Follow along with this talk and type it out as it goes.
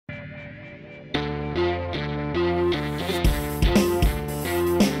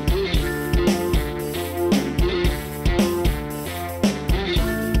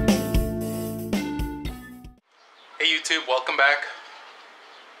back.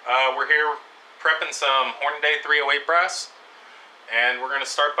 We're here prepping some Hornaday 308 brass, and we're going to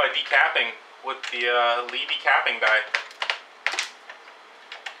start by decapping with the Lee decapping die.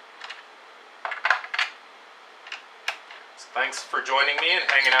 So thanks for joining me and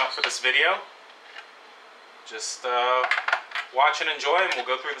hanging out for this video. Just watch and enjoy, and we'll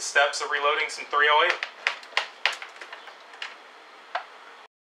go through the steps of reloading some 308.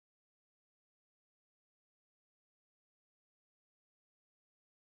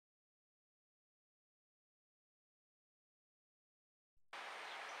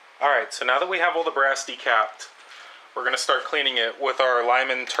 Alright, so now that we have all the brass decapped, we're going to start cleaning it with our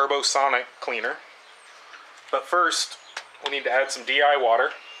Lyman Turbo Sonic cleaner. But first, we need to add some DI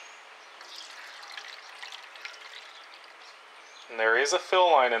water. And there is a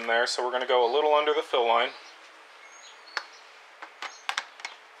fill line in there, so we're going to go a little under the fill line.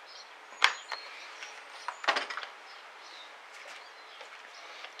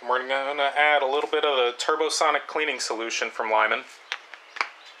 And we're going to add a little bit of the Turbo Sonic cleaning solution from Lyman.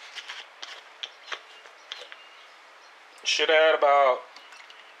 Should add about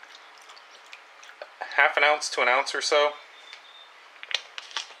half an ounce to an ounce or so.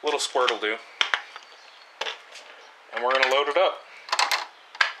 A little squirt will do. And we're going to load it up,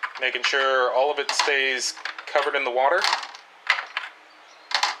 making sure all of it stays covered in the water.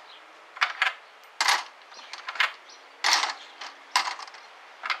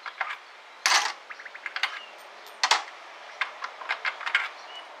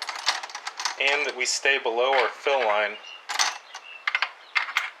 And that we stay below our fill line.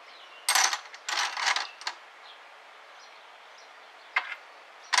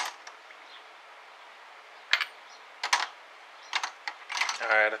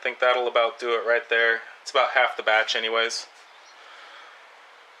 Alright, I think that'll about do it right there. It's about half the batch anyways.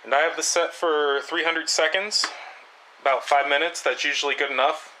 And I have this set for 300 seconds, about 5 minutes. That's usually good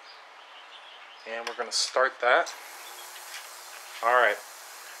enough. And we're going to start that. Alright,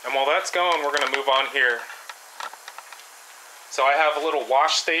 and while that's going, we're going to move on here. So I have a little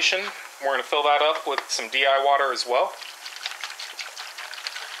wash station. We're going to fill that up with some DI water as well.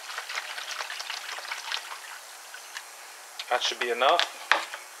 That should be enough.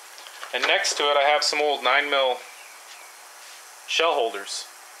 And next to it, I have some old 9mm shell holders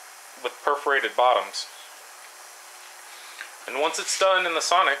with perforated bottoms. And once it's done in the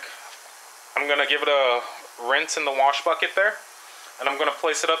Sonic, I'm going to give it a rinse in the wash bucket there, and I'm going to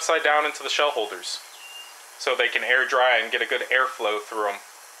place it upside down into the shell holders so they can air dry and get a good airflow through them.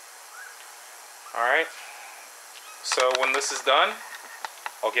 Alright, so when this is done,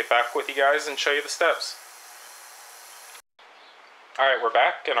 I'll get back with you guys and show you the steps. Alright, we're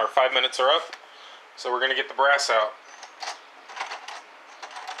back and our 5 minutes are up, so we're going to get the brass out.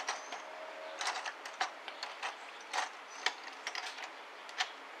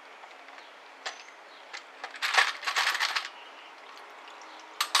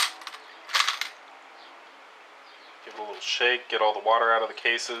 Give it a little shake, get all the water out of the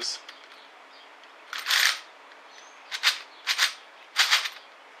cases.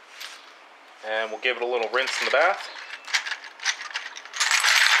 And we'll give it a little rinse in the bath.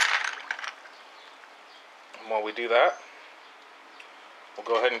 And while we do that, we'll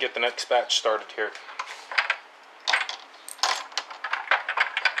go ahead and get the next batch started here.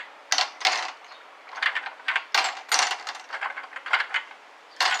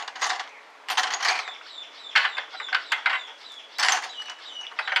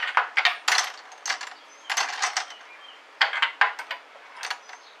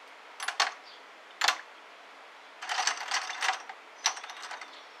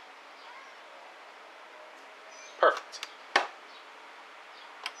 Perfect.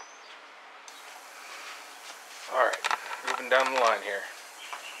 Alright, moving down the line here.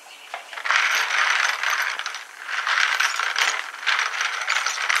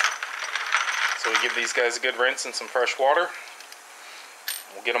 So we give these guys a good rinse in some fresh water.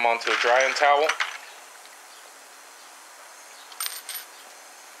 We'll get them onto a drying towel.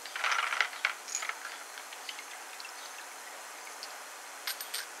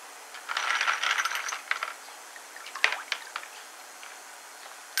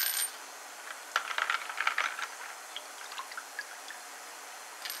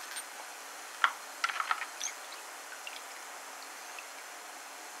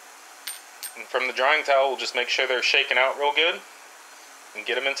 And from the drying towel, we'll just make sure they're shaken out real good and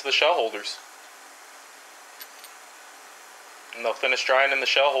get them into the shell holders. And they'll finish drying in the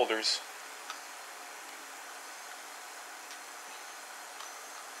shell holders.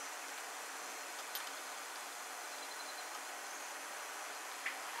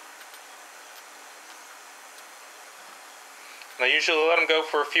 And I usually let them go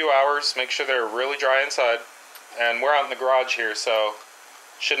for a few hours, make sure they're really dry inside. And we're out in the garage here, so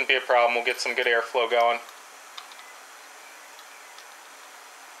shouldn't be a problem. We'll get some good airflow going.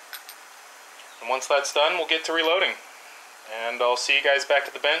 And once that's done, we'll get to reloading. And I'll see you guys back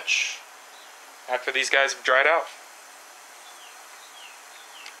at the bench after these guys have dried out.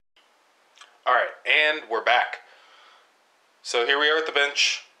 Alright, and we're back. So here we are at the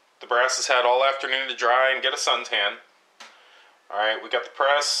bench. The brass has had all afternoon to dry and get a suntan. Alright, we got the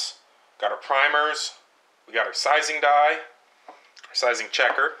press, got our primers, we got our sizing die, our sizing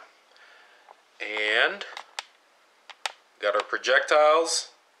checker, and we got our projectiles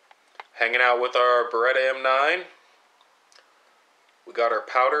hanging out with our Beretta M9. We got our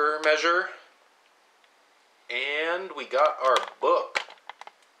powder measure, and we got our book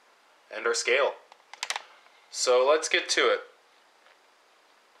and our scale. So let's get to it.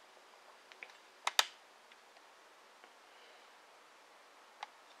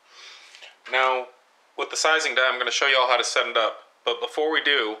 Now, with the sizing die, I'm going to show you all how to set it up. But before we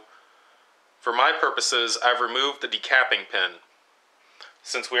do, for my purposes, I've removed the decapping pin.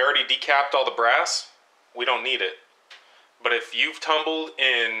 Since we already decapped all the brass, we don't need it. But if you've tumbled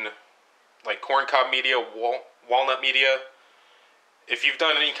in like corncob media, walnut media, if you've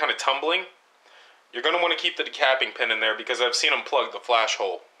done any kind of tumbling, you're going to want to keep the decapping pin in there because I've seen them plug the flash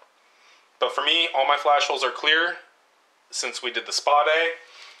hole. But for me, all my flash holes are clear since we did the spa day.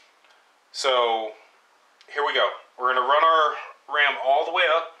 So here we go. We're going to run our ram all the way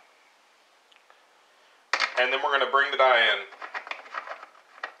up, and then we're going to bring the die in.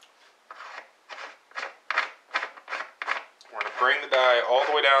 We're going to bring the die all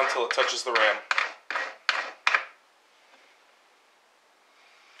the way down until it touches the ram.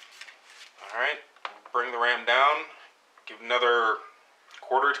 Alright, bring the ram down, give another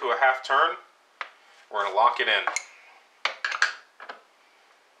quarter to a half turn. We're going to lock it in.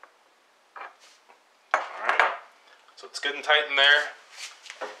 Alright, so it's good and tight in there.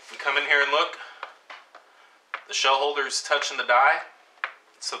 You come in here and look. The shell holder's touching the die,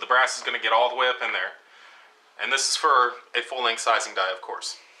 so the brass is going to get all the way up in there. And this is for a full-length sizing die, of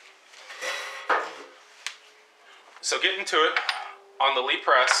course. So getting to it, on the lead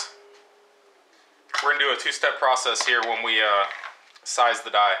press, we're going to do a two-step process here when we size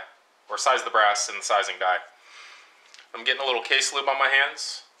the die, or size the brass in the sizing die. I'm getting a little case lube on my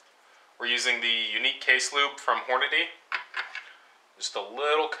hands. We're using the unique case lube from Hornady. Just a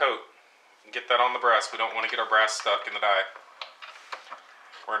little coat. Get that on the brass. We don't want to get our brass stuck in the die.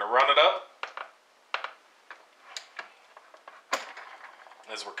 We're going to run it up.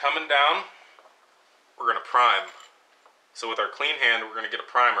 As we're coming down, we're going to prime. So with our clean hand, we're going to get a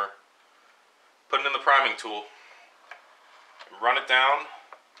primer. Put it in the priming tool. And run it down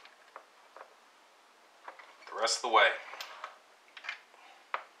the rest of the way.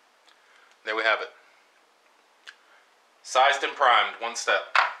 There we have it. Sized and primed, one step.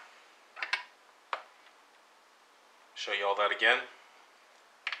 Show you all that again.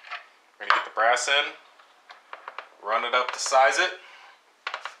 We're going to get the brass in, run it up to size it,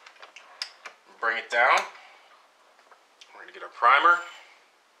 bring it down. We're going to get our primer,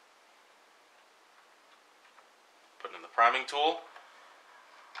 put it in the priming tool.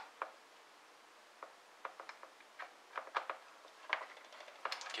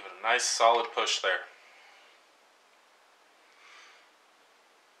 Give it a nice solid push there.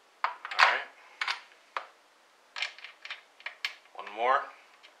 Alright. One more.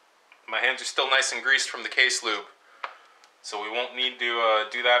 My hands are still nice and greased from the case lube, so we won't need to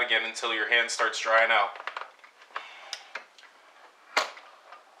do that again until your hand starts drying out.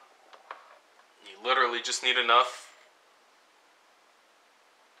 You literally just need enough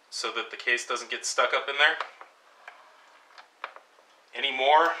so that the case doesn't get stuck up in there. Any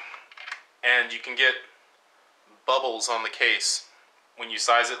more, and you can get bubbles on the case when you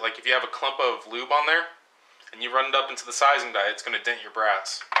size it. Like if you have a clump of lube on there and you run it up into the sizing die, it's going to dent your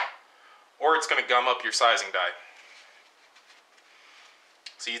brass. Or it's going to gum up your sizing die.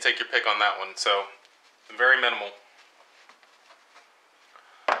 So you take your pick on that one. So, very minimal.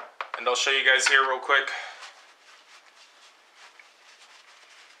 And I'll show you guys here real quick.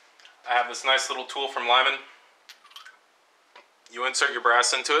 I have this nice little tool from Lyman. You insert your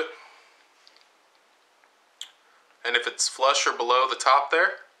brass into it. And if it's flush or below the top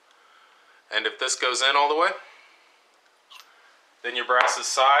there, and if this goes in all the way, then your brass is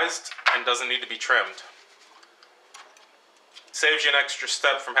sized and doesn't need to be trimmed. Saves you an extra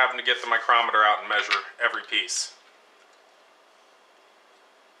step from having to get the micrometer out and measure every piece.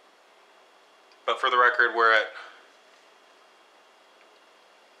 But for the record, we're at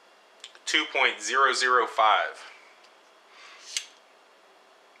 2.005.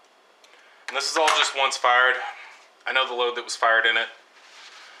 And this is all just once fired. I know the load that was fired in it.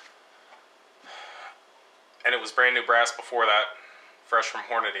 And it was brand new brass before that, fresh from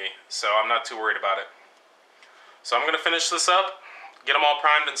Hornady, so I'm not too worried about it. So I'm going to finish this up, get them all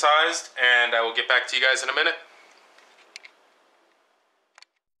primed and sized, and I will get back to you guys in a minute.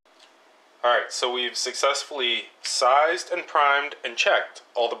 Alright, so we've successfully sized and primed and checked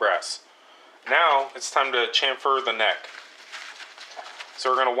all the brass. Now it's time to chamfer the neck. So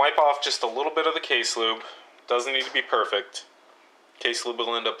we're going to wipe off just a little bit of the case lube. Doesn't need to be perfect. Case lube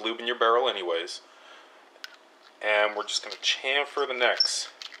will end up lubing your barrel anyways. And we're just going to chamfer the necks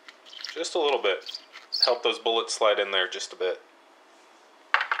just a little bit. Help those bullets slide in there just a bit.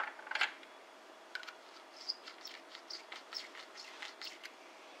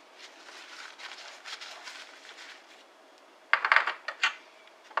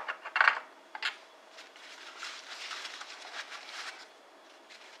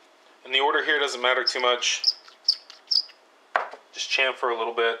 And the order here doesn't matter too much. Just chamfer a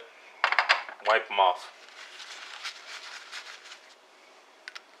little bit, wipe them off.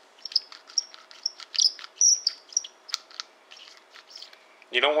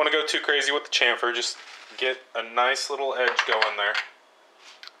 You don't want to go too crazy with the chamfer, just get a nice little edge going there.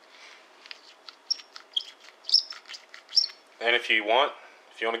 And if you want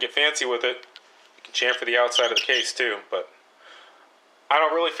to get fancy with it, you can chamfer the outside of the case too, but I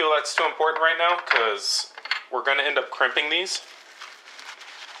don't really feel that's too important right now because we're going to end up crimping these.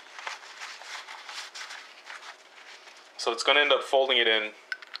 So it's going to end up folding it in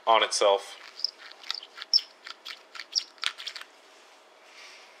on itself.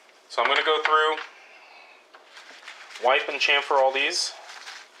 So I'm going to go through, wipe and chamfer all these,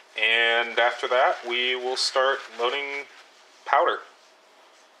 and after that we will start loading powder.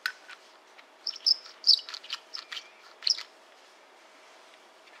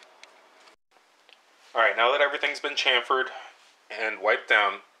 Alright, now that everything's been chamfered and wiped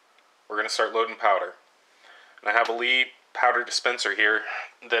down, we're going to start loading powder. And I have a Lee powder dispenser here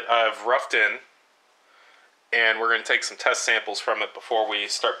that I've roughed in, and we're going to take some test samples from it before we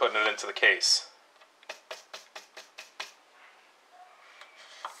start putting it into the case.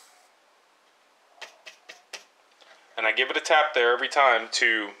 And I give it a tap there every time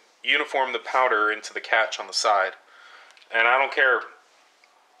to uniform the powder into the catch on the side. And I don't care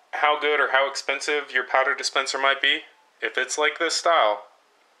how good or how expensive your powder dispenser might be, if it's like this style,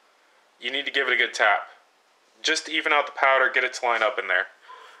 you need to give it a good tap. Just to even out the powder, get it to line up in there.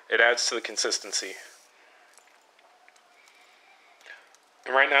 It adds to the consistency.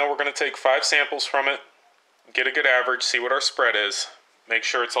 And right now we're going to take 5 samples from it, get a good average, see what our spread is, make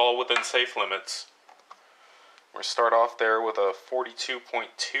sure it's all within safe limits. We're going to start off there with a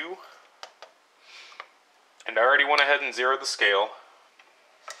 42.2. And I already went ahead and zeroed the scale.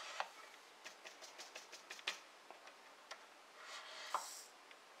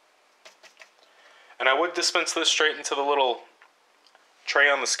 And I would dispense this straight into the little tray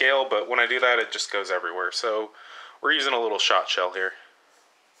on the scale, but when I do that, it just goes everywhere. So we're using a little shot shell here.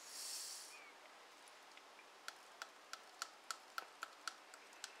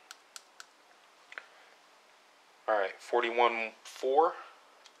 Alright, 41.4.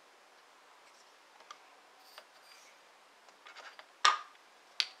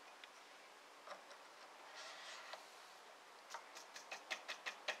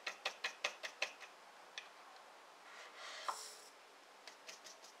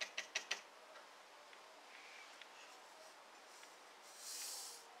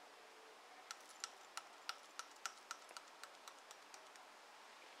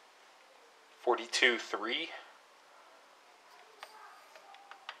 .3.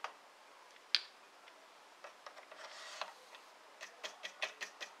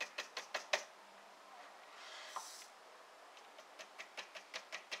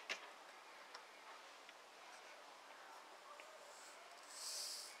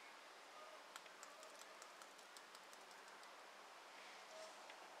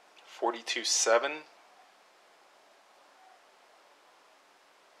 .7.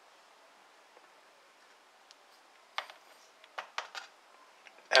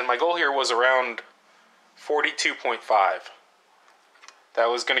 And my goal here was around 42.5. That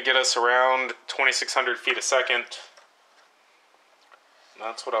was going to get us around 2,600 feet a second. And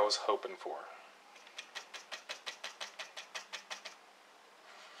that's what I was hoping for.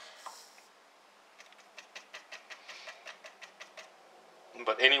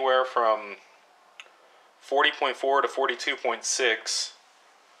 But anywhere from 40.4 to 42.6,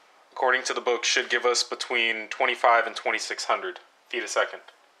 according to the book, should give us between 25 and 2,600 feet a second.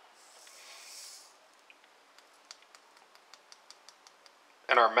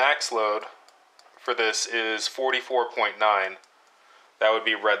 And our max load for this is 44.9. That would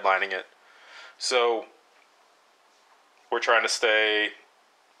be redlining it. So we're trying to stay,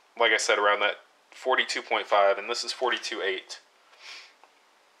 like I said, around that 42.5, and this is 42.8.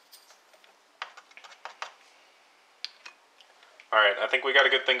 Alright, I think we got a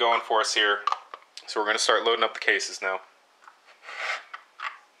good thing going for us here. So we're going to start loading up the cases now.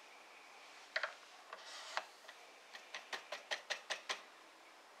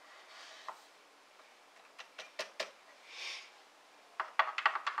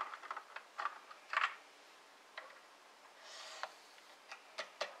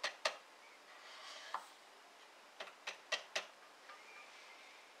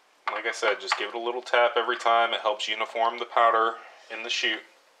 Like I said, just give it a little tap every time. It helps uniform the powder in the chute.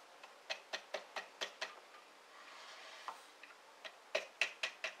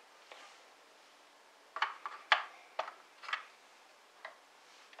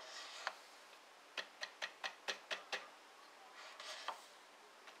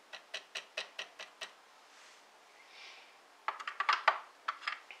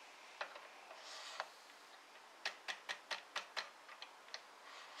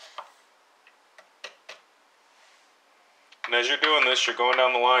 And as you're doing this, you're going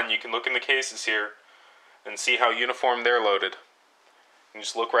down the line, you can look in the cases here and see how uniform they're loaded. And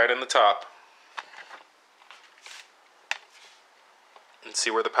just look right in the top and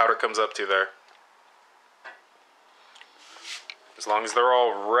see where the powder comes up to there. As long as they're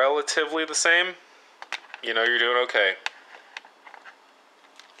all relatively the same, you know you're doing okay.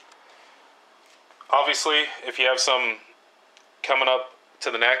 Obviously, if you have some coming up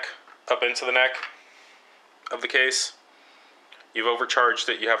to the neck, up into the neck of the case, you've overcharged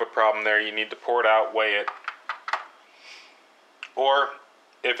it, you have a problem there, you need to pour it out, weigh it. Or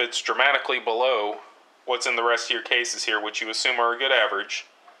if it's dramatically below what's in the rest of your cases here, which you assume are a good average,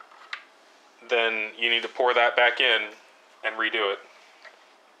 then you need to pour that back in and redo it.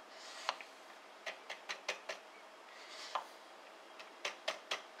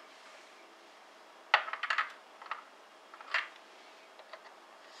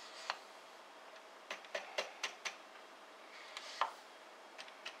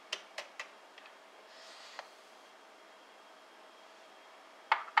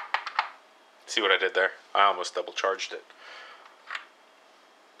 See what I did there? I almost double charged it.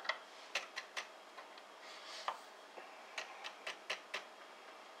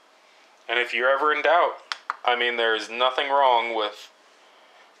 And if you're ever in doubt, I mean, there is nothing wrong with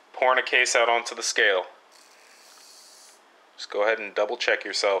pouring a case out onto the scale. Just go ahead and double check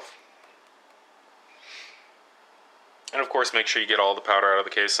yourself. And of course, make sure you get all the powder out of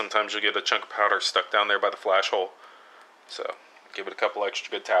the case. Sometimes you'll get a chunk of powder stuck down there by the flash hole. So give it a couple extra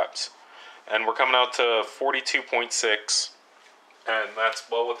good taps. And we're coming out to 42.6, and that's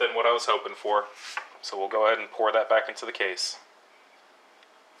well within what I was hoping for. So we'll go ahead and pour that back into the case.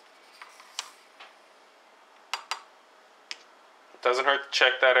 It doesn't hurt to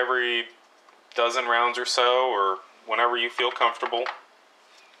check that every dozen rounds or so, or whenever you feel comfortable.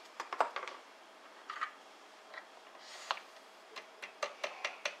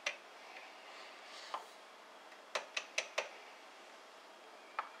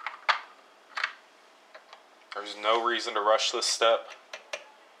 There's no reason to rush this step.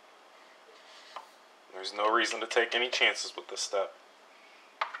 There's no reason to take any chances with this step.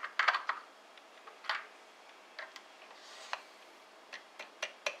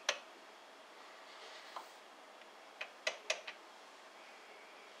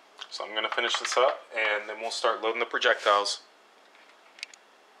 So I'm going to finish this up, and then we'll start loading the projectiles.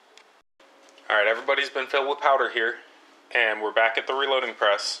 Alright, everybody's been filled with powder here, and we're back at the reloading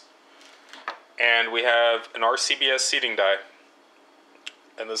press. And we have an RCBS seating die.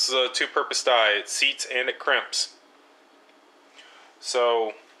 And this is a two-purpose die. It seats and it crimps.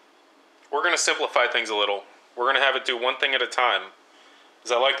 So we're going to simplify things a little. We're going to have it do one thing at a time,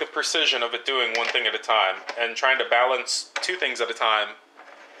 because I like the precision of it doing one thing at a time. And trying to balance two things at a time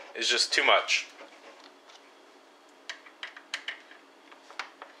is just too much.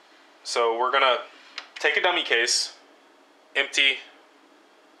 So we're going to take a dummy case, empty,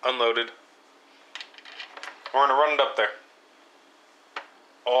 unloaded. We're going to run it up there,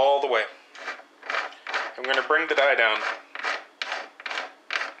 all the way. I'm going to bring the die down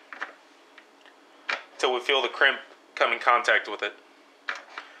until we feel the crimp come in contact with it.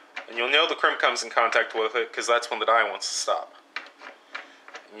 And you'll know the crimp comes in contact with it because that's when the die wants to stop.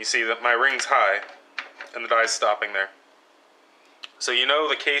 And you see that my ring's high and the die's stopping there. So you know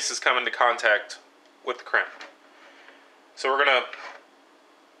the case is coming to contact with the crimp. So we're going to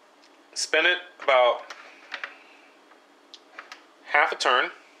spin it about half a turn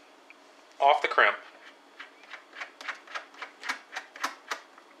off the crimp.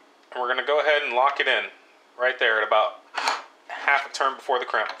 And we're going to go ahead and lock it in right there at about half a turn before the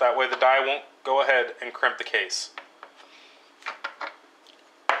crimp. That way the die won't go ahead and crimp the case.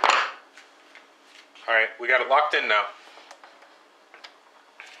 Alright, we got it locked in now.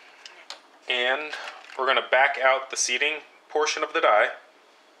 And we're going to back out the seating portion of the die.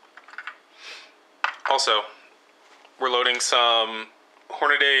 Also, we're loading some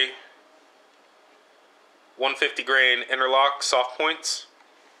Hornady 150 grain interlock soft points,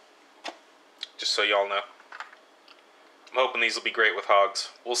 just so y'all know. I'm hoping these will be great with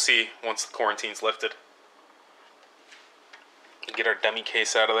hogs. We'll see once the quarantine's lifted. Get our dummy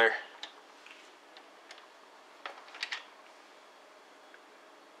case out of there.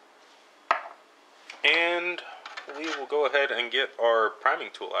 And we will go ahead and get our priming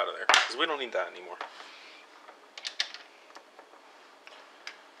tool out of there, because we don't need that anymore.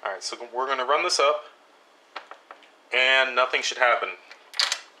 Alright, so we're going to run this up, and nothing should happen.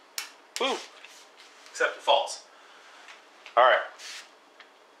 Woo! Except it falls. Alright,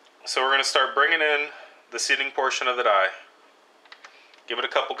 so we're going to start bringing in the seating portion of the die. Give it a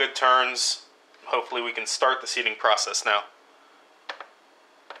couple good turns. Hopefully we can start the seating process now.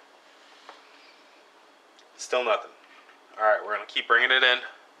 Still nothing. Alright, we're going to keep bringing it in.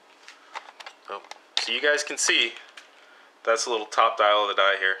 Oh, so you guys can see, that's a little top dial of the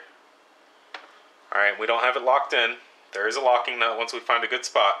die here. Alright, we don't have it locked in. There is a locking nut once we find a good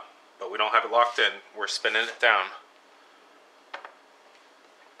spot, but we don't have it locked in. We're spinning it down.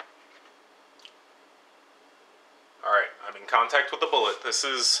 Alright, I'm in contact with the bullet. This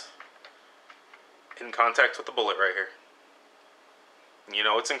is in contact with the bullet right here. And you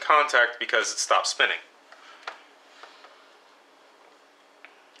know it's in contact because it stopped spinning.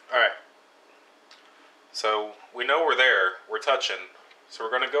 Alright, so we know we're there, we're touching, so we're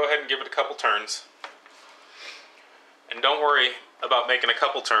going to go ahead and give it a couple turns. And don't worry about making a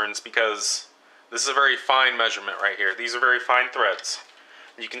couple turns, because this is a very fine measurement right here. These are very fine threads.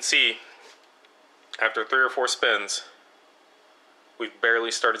 You can see, after 3 or 4 spins, we've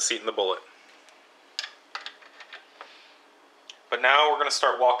barely started seating the bullet. But now we're going to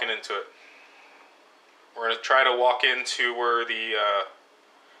start walking into it. We're going to try to walk into where the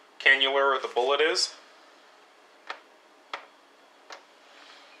cannula of the bullet is.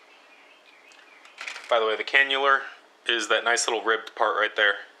 By the way, the cannula is that nice little ribbed part right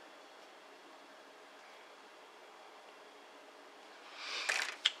there.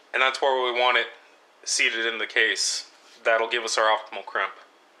 And that's where we want it seated in the case. That'll give us our optimal crimp.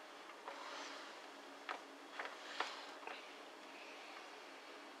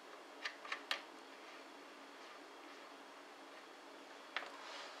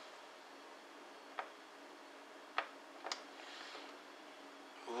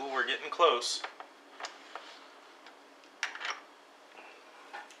 Ooh, we're getting close.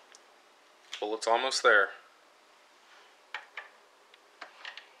 Bullet's almost there.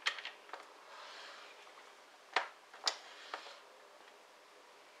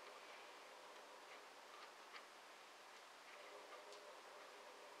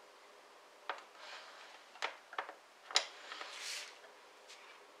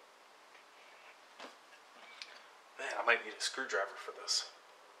 Man, I might need a screwdriver for this.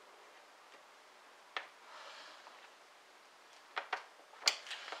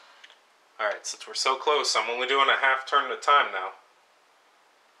 Alright, since we're so close, I'm only doing a half turn at a time now.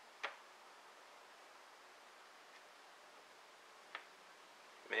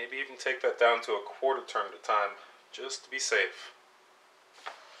 Maybe even take that down to a quarter turn at a time, just to be safe.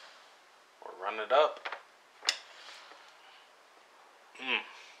 Or run it up.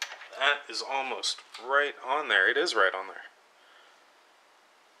 That is almost right on there. It is right on there.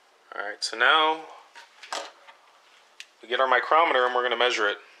 Alright, so now we get our micrometer and we're going to measure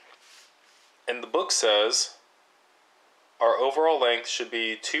it. And the book says our overall length should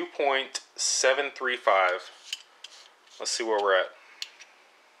be 2.735. Let's see where we're at.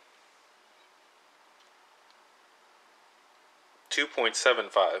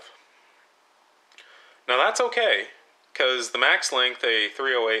 2.75. Now that's okay, because the max length a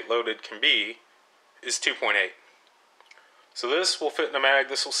 308 loaded can be is 2.8. So this will fit in a mag,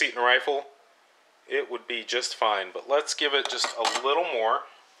 this will seat in a rifle. It would be just fine, but let's give it just a little more.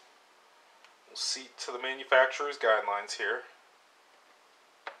 We'll seat to the manufacturer's guidelines here,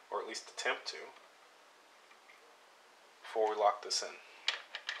 or at least attempt to, before we lock this in.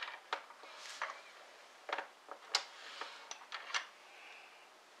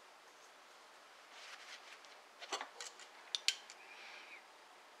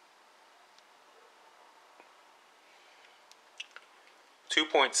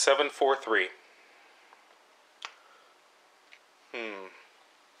 2.743.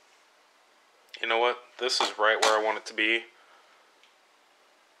 You know what? This is right where I want it to be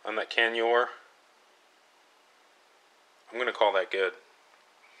on that cannula. I'm going to call that good.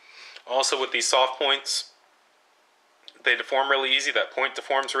 Also, with these soft points, they deform really easy. That point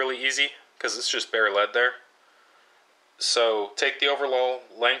deforms really easy because it's just bare lead there. So take the overall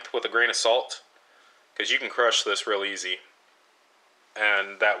length with a grain of salt, because you can crush this real easy,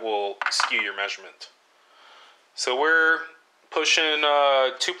 and that will skew your measurement. So we're pushing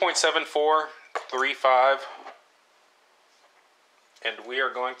 2.7435, and we are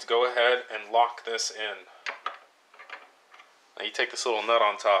going to go ahead and lock this in. Now you take this little nut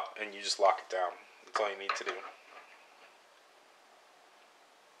on top and you just lock it down. That's all you need to do.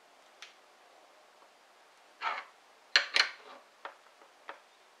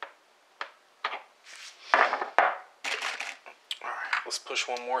 Alright, let's push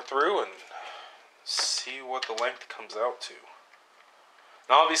one more through and see what the length comes out to.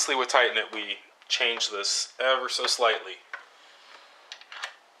 Now obviously with Tighten It we change this ever so slightly.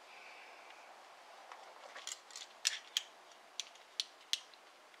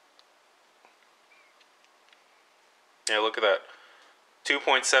 Yeah, look at that.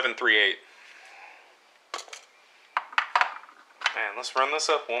 2.738. Man, let's run this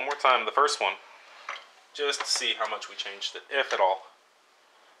up one more time, the first one, just to see how much we changed it, if at all.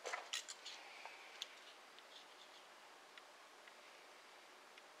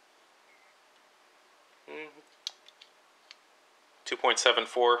 Mm-hmm.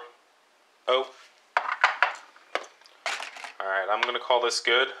 2.740. Alright, I'm going to call this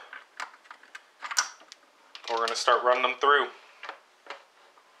good. We're going to start running them through.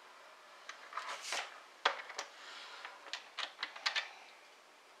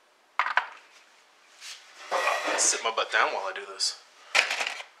 Let's sit my butt down while I do this.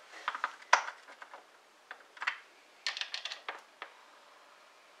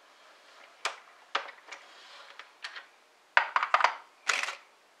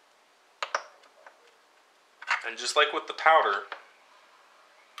 And just like with the powder,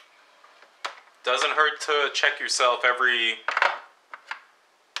 doesn't hurt to check yourself every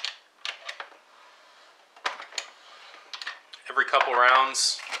couple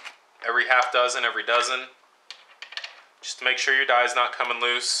rounds, every half dozen, every dozen, just to make sure your dye's not coming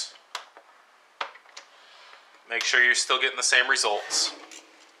loose. Make sure you're still getting the same results.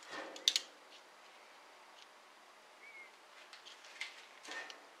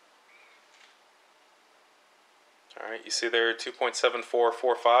 Alright, you see there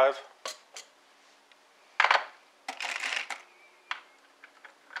 2.7445.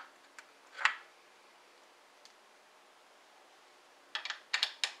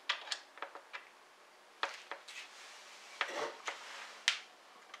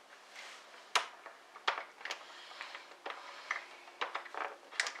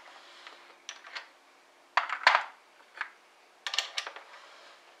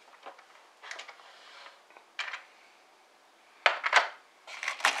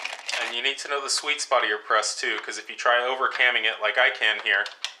 And you need to know the sweet spot of your press too, because if you try over camming it like I can here,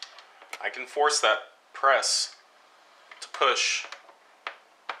 I can force that press to push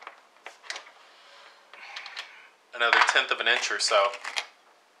another 1/10 of an inch or so.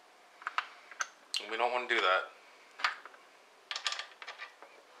 And we don't want to do that.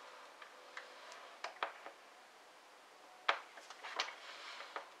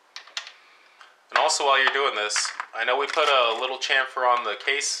 And also while you're doing this, I know we put a little chamfer on the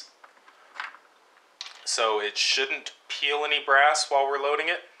case, so it shouldn't peel any brass while we're loading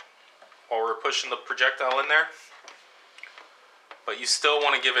it, while we're pushing the projectile in there. But you still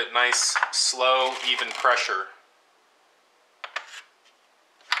want to give it nice, slow, even pressure.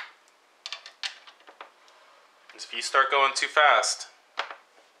 If you start going too fast,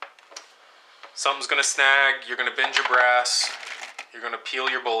 something's going to snag, you're going to bend your brass, you're going to peel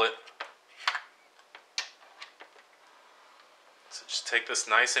your bullet. So just take this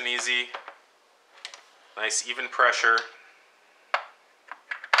nice and easy, nice even pressure.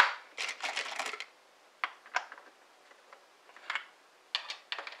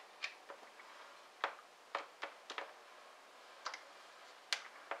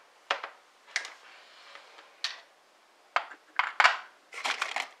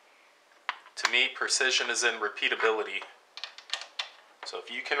 To me, precision is in repeatability. So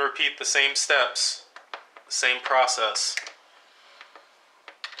if you can repeat the same steps, the same process,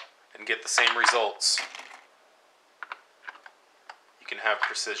 and get the same results, you can have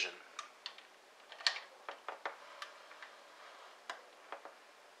precision.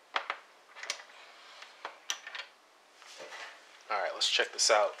 Alright, let's check this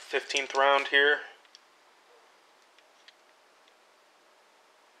out. 15th round here.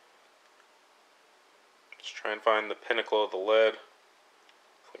 Just try and find the pinnacle of the lead.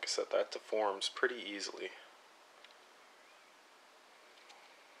 I think I said that deforms pretty easily.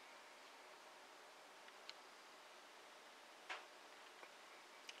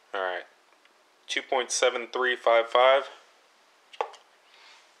 Alright, 2.7355.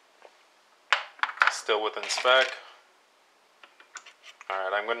 Still within spec.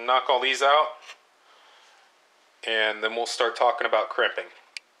 Alright, I'm going to knock all these out, and then we'll start talking about crimping.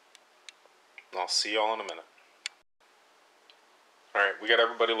 I'll see y'all in a minute. Alright, we got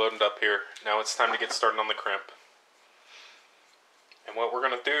everybody loaded up here. Now it's time to get started on the crimp. And what we're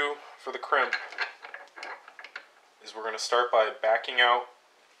going to do for the crimp is we're going to start by backing out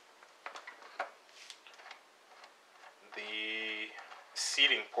the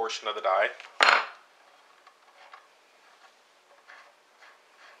seating portion of the die.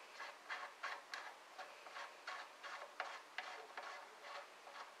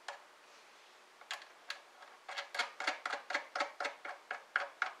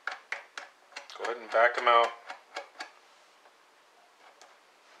 Go ahead and back them out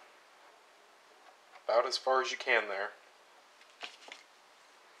about as far as you can there.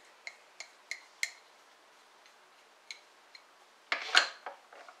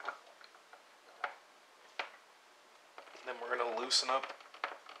 Then we're going to loosen up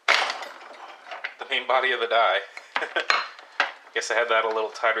the main body of the die. Guess I had that a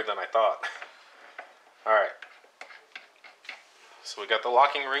little tighter than I thought. Alright. So we got the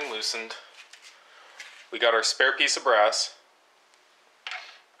locking ring loosened. We got our spare piece of brass.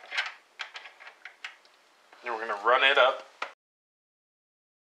 And we're going to run it up.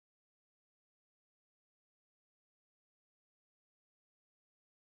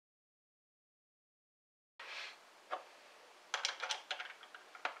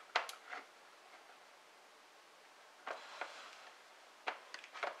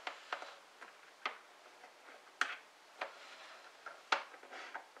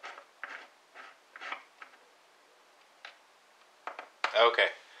 Okay,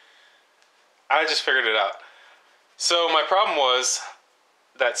 I just figured it out. So my problem was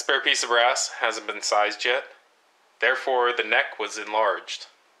that spare piece of brass hasn't been sized yet. Therefore, the neck was enlarged.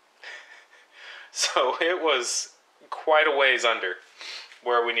 So it was quite a ways under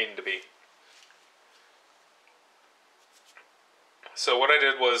where we needed to be. So what I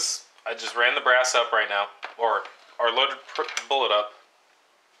did was I just ran the brass up right now, or our loaded bullet up,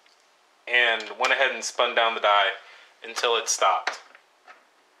 and went ahead and spun down the die until it stopped.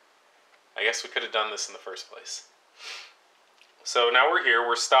 I guess we could have done this in the first place. So now we're here,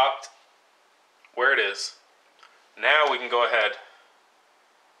 we're stopped where it is. Now we can go ahead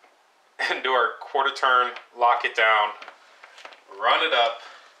and do our quarter turn, lock it down, run it up.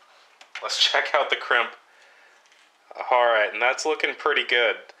 Let's check out the crimp. Alright, and that's looking pretty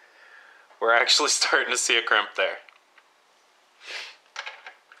good. We're actually starting to see a crimp there.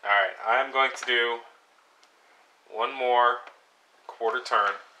 Alright, I'm going to do one more quarter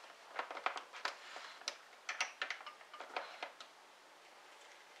turn.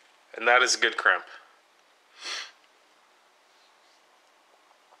 And that is a good crimp.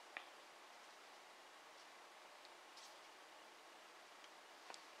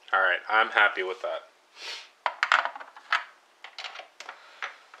 Alright, I'm happy with that.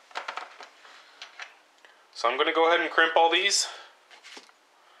 So I'm going to go ahead and crimp all these.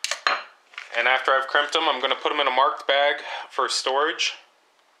 And after I've crimped them, I'm going to put them in a marked bag for storage.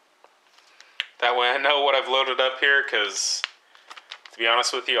 That way I know what I've loaded up here, because to be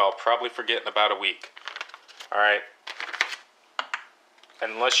honest with you, I'll probably forget in about a week. Alright.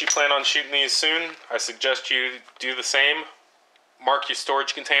 Unless you plan on shooting these soon, I suggest you do the same. Mark your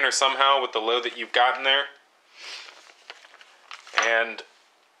storage container somehow with the load that you've got in there. And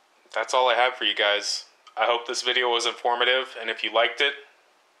that's all I have for you guys. I hope this video was informative, and if you liked it,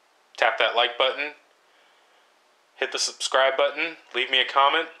 tap that like button. Hit the subscribe button. Leave me a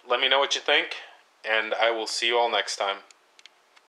comment. Let me know what you think. And I will see you all next time.